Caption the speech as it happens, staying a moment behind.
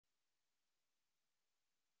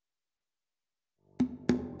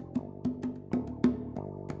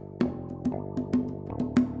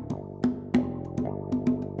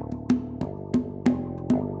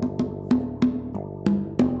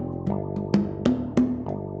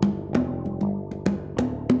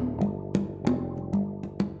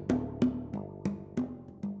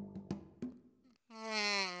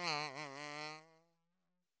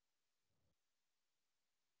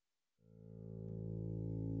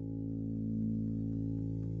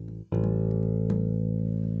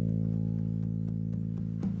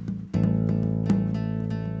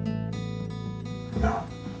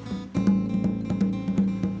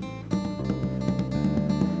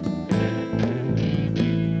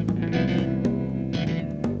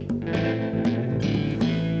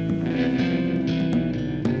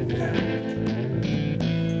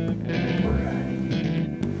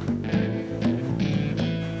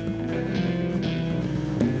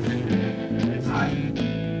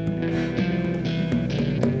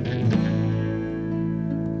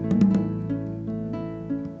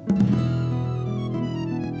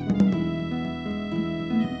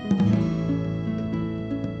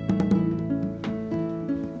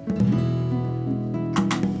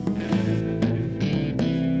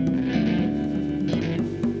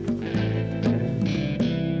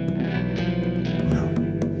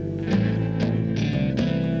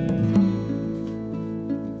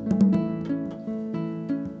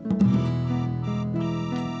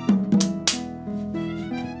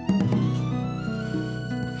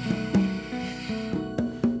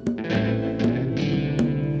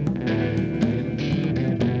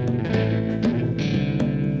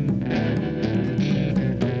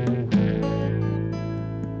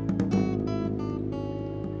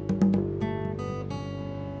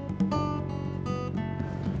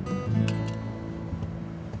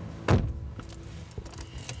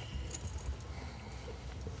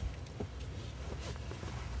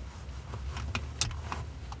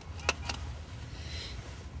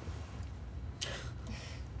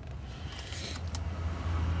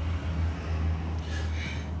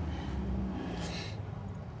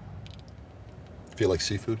Feel like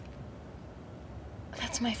seafood?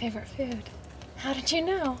 That's my favorite food. How did you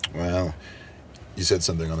know? Well, you said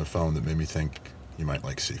something on the phone that made me think you might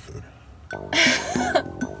like seafood.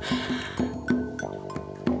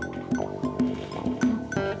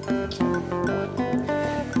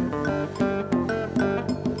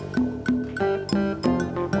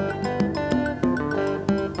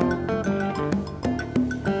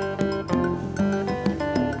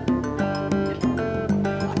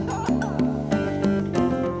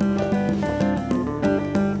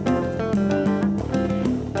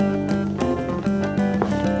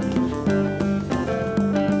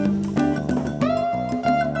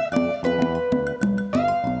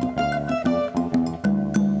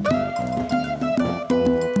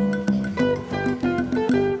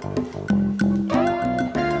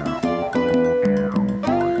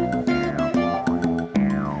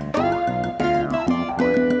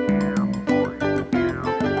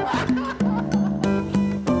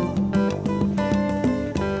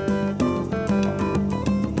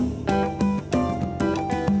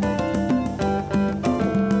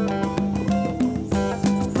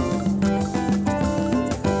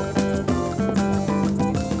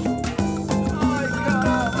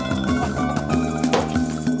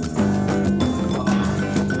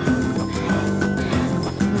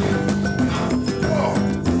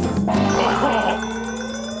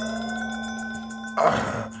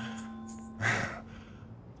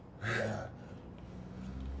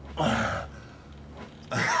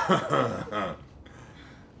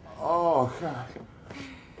 Oh, God.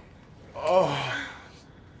 Oh.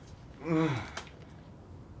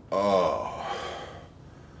 Oh.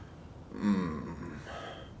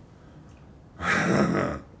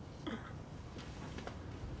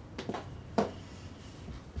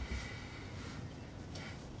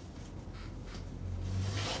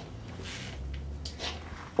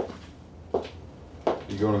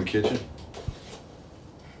 You going to the kitchen?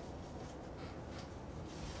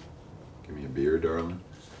 Give me a beer, darling.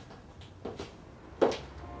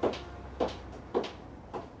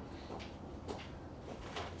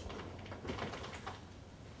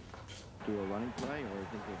 Do a running play, or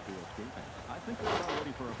think they'll do a screen pass? I think they're about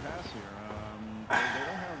ready for a pass here. They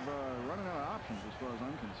don't have running out of options as far as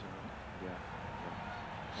I'm concerned. Yeah.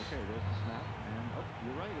 Okay, there's the snap, and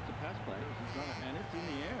you're right, it's a pass play. And it's in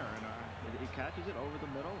the air, and it catches it over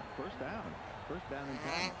the middle. First down and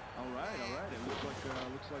 10. All right. It looks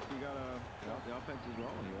like we got the offense is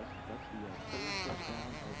rolling here. That's the third touchdown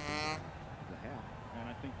of the half, and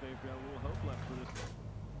I think they've got a little hope left for this.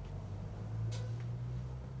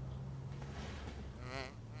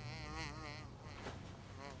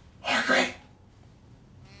 Margaret!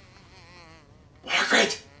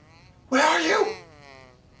 Margaret! Where are you?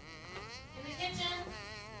 In the kitchen.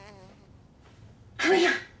 Come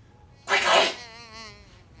here! Quickly!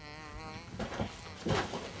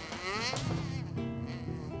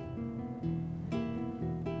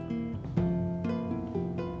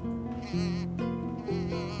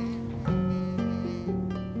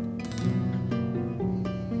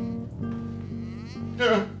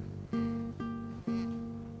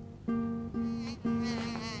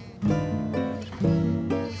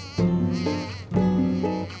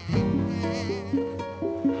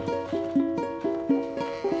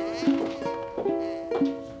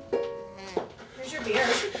 Here's your beer.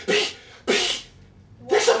 Bee!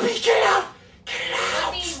 There's a bee! Get out! Get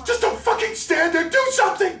out! Just don't fucking stand there! Do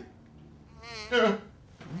something!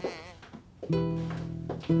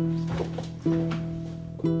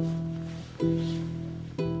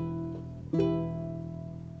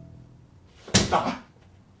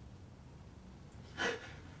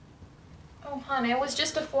 Oh, hon, it was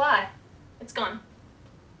just a fly. It's gone.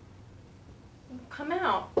 Come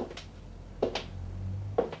out.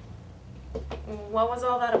 What was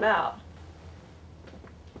all that about?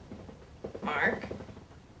 Mark?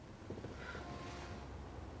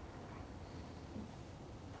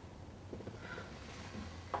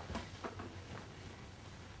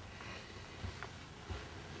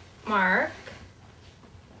 Mark?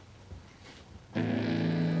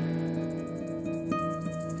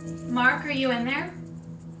 Mark, are you in there?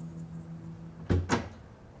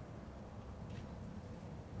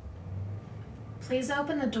 Please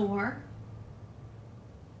open the door.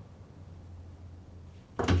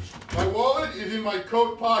 My wallet is in my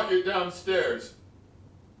coat pocket downstairs.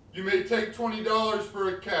 You may take $20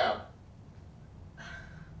 for a cab.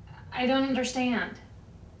 I don't understand.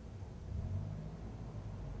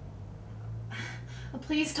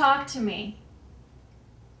 Please talk to me.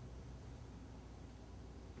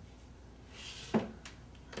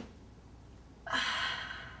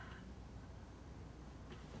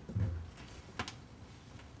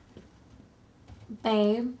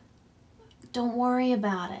 Babe, don't worry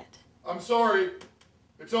about it. I'm sorry.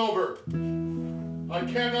 It's over. I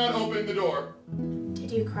cannot open the door.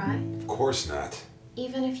 Did you cry? Of course not.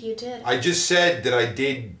 Even if you did. I just said that I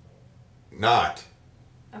did not.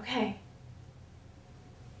 Okay.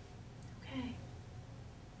 Okay.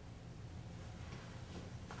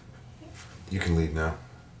 You can leave now.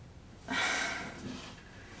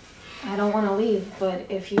 I don't want to leave, but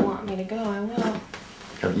if you want me to go, I will.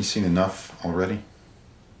 Haven't you seen enough already?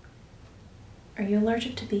 Are you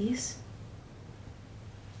allergic to bees?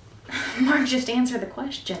 Mark, just answer the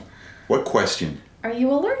question. What question? Are you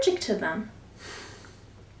allergic to them?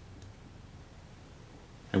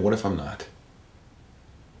 And what if I'm not?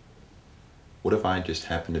 What if I just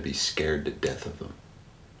happen to be scared to death of them?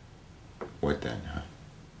 What then, huh?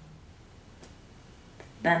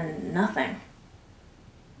 Then nothing.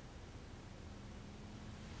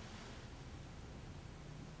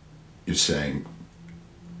 You're saying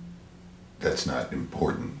that's not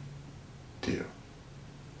important to you?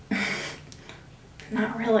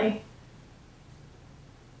 Not really.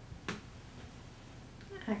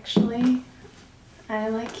 Actually, I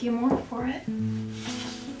like you more for it.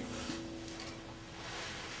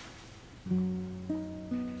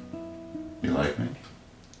 You like me?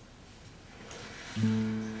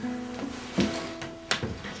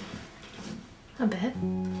 A bit.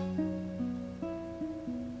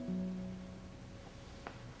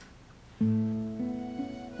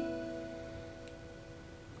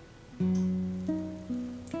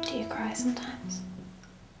 Do you cry sometimes?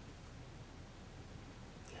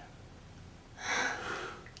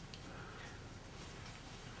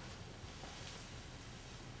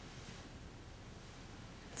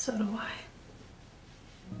 So do I.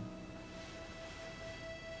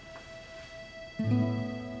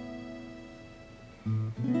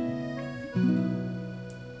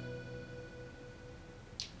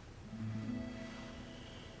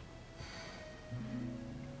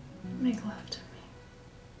 Make love to me.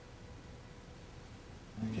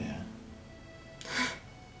 Yeah.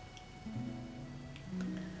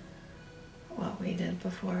 What we did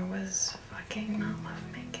before was fucking, not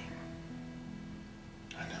lovemaking.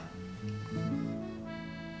 I know.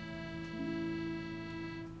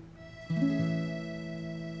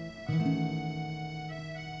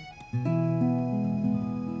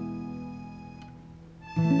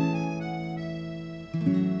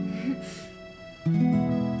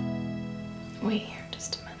 Wait here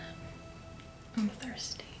just a minute. I'm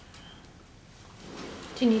thirsty.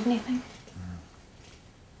 Do you need anything?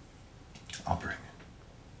 I'll bring it.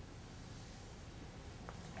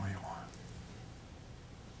 What do you want?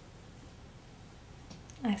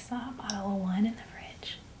 I saw a bottle of wine in the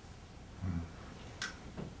fridge.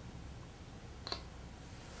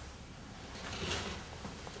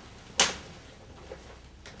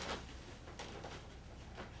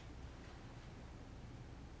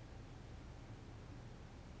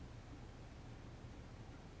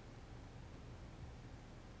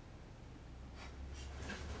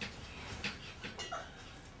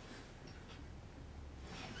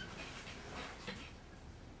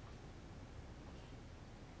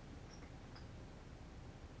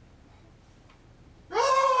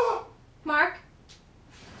 Mark?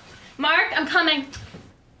 Mark, I'm coming.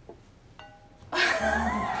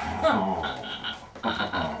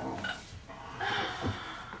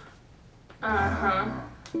 Uh-huh.